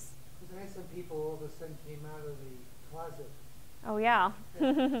beneficiaries. Because I had some people all of a sudden came out of the closet, Oh, yeah.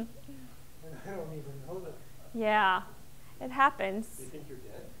 and I don't even know them. Yeah, it happens. They think you're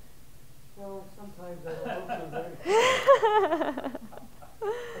dead? Well, sometimes I don't look too good.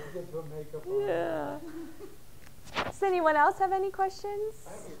 I just put makeup on. Yeah. Does anyone else have any questions? I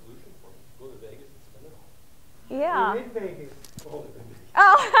have a solution for you. Go to Vegas and spend it all. Yeah. We're in Vegas. Oh,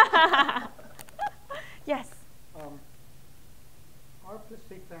 Oh. Yes. Our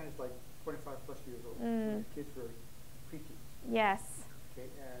estate plan is like 25 plus years old. Mm. My kids were preteens. Yes. Okay,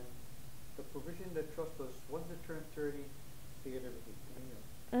 and the provision that trust was once they turn 30, they get everything.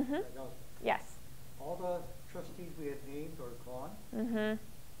 Mhm. That was it. Yes. All the trustees we had named are gone. Mhm.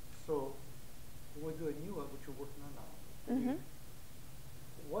 So we'll do a new one, which we're working on now. Mhm.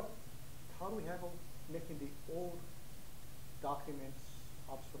 How do we handle making the old documents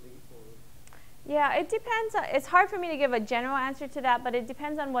obsolete or? Yeah, it depends. It's hard for me to give a general answer to that, but it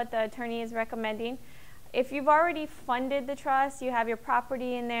depends on what the attorney is recommending. If you've already funded the trust, you have your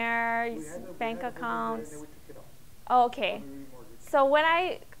property in there, bank accounts. And then we took it off. Oh, okay. When we remortgaged. So when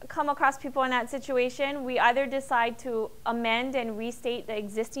I come across people in that situation, we either decide to amend and restate the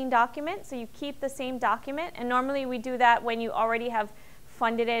existing document, so you keep the same document, and normally we do that when you already have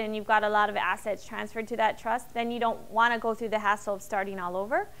funded it and you've got a lot of assets transferred to that trust, then you don't want to go through the hassle of starting all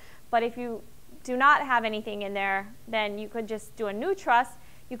over. But if you do not have anything in there, then you could just do a new trust.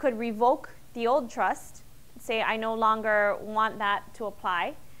 You could revoke the old trust, say I no longer want that to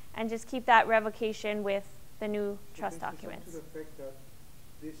apply, and just keep that revocation with the new trust documents. To the effect that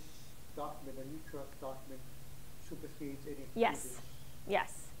this document, a new trust document, supersedes any Yes. previous.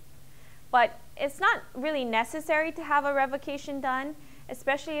 Yes. But it's not really necessary to have a revocation done,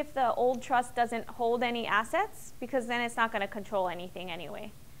 especially if the old trust doesn't hold any assets, because then it's not going to control anything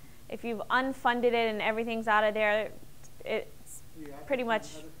anyway. If you've unfunded it and everything's out of there, it's Yeah, pretty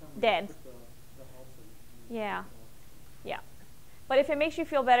much another time we dead. put the house in- Yeah. Yeah. But if it makes you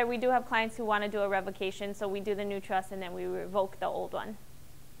feel better, we do have clients who want to do a revocation, so we do the new trust and then we revoke the old one.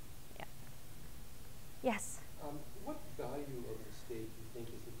 Yeah. Yes? What value of the state do you think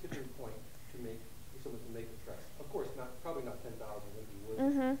is the tipping point to make, for someone to make a trust? Of course, probably not 10,000 would be wood.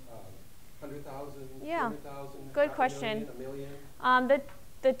 Mm-hmm. 100,000, Yeah. 200,000, Good half a question. million, $1 million?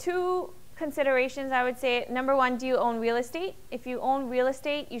 The two considerations, I would say, number one, do you own real estate? If you own real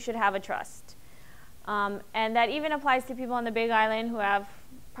estate, you should have a trust. And that even applies to people on the Big Island who have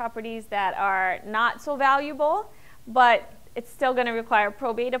properties that are not so valuable, but it's still going to require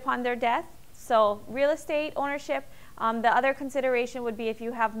probate upon their death. So real estate ownership, The other consideration would be if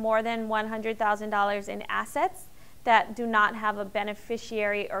you have more than $100,000 in assets that do not have a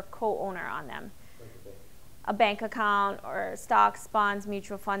beneficiary or co-owner on them. A bank account or stocks, bonds,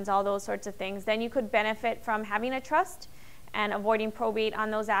 mutual funds, all those sorts of things, then you could benefit from having a trust and avoiding probate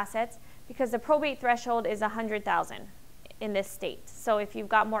on those assets, because the probate threshold is $100,000 in this state. So if you've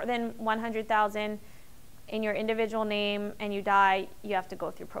got more than $100,000 in your individual name and you die, you have to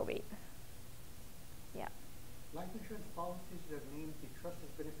go through probate. Yeah. Life insurance policies that name the trust as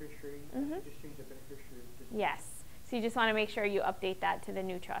beneficiary, Mhm. you just change the beneficiary. To Yes. So you just want to make sure you update that to the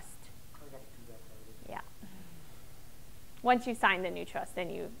new trust. I got to do that already. Yeah. Once you sign the new trust, then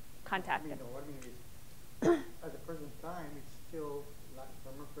you contact them. No, what I mean is, at the present time, it's still, like, if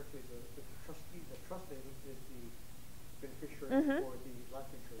I remember correctly, the trustee, the trust is the beneficiary Mhm. for the life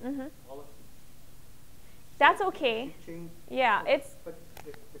insurance Mhm. policy. That's So okay. it changed, Yeah, but- it's, But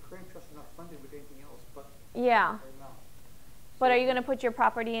the current trust is not funded with anything else, but yeah. right now. But So are you going to put your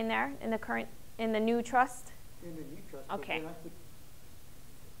property in there, in the new trust? in the new trust, Okay. but then I put,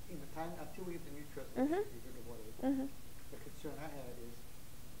 in the time, until we get the new trust, Mhm. it's even what it is. Mm-hmm. The concern I had is,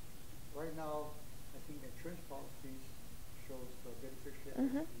 right now, I think the insurance policies shows the beneficiary as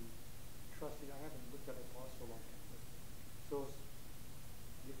Mhm. the trustee. I haven't looked at it for so long. So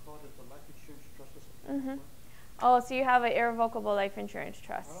you call it the life insurance trust or something? Mhm. What? Oh, so you have an irrevocable life insurance I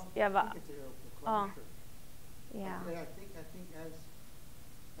trust. don't You have a, think it's irrevocable, oh. I'm not sure. yeah. I think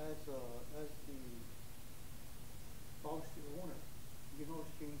as the policy owner, you can always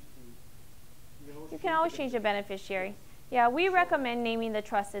change the, You can always change the beneficiary. Yeah, we recommend naming the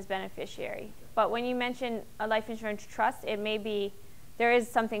trust as beneficiary. But when you mention a life insurance trust, it may be, there is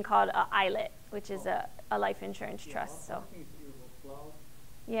something called a ILIT, which is a life insurance trust. So, I think it's irrevocable.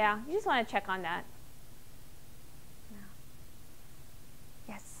 yeah, you just want to check on that. Yeah.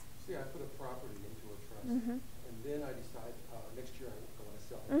 Yes. Say I put a property into a trust, Mhm. and then I decide, next year I want to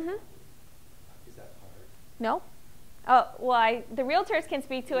sell that Mhm. property. Is that hard? No? Oh, well, the realtors can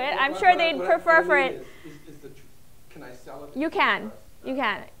speak to it. Well, I'm what- sure what I- they'd what I- prefer what I for mean it. Can I sell it? You to the can. trust? You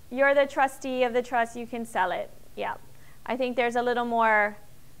can. You're the trustee of the trust. You can sell it. Yeah. I think there's a little more,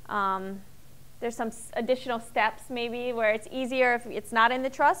 there's some additional steps maybe where it's easier if it's not in the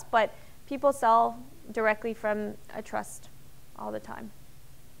trust, but people sell directly from a trust all the time.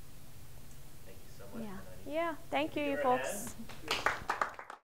 Thank you so much, Yeah. Kanani. Yeah. Thank you, Give her a folks. hand.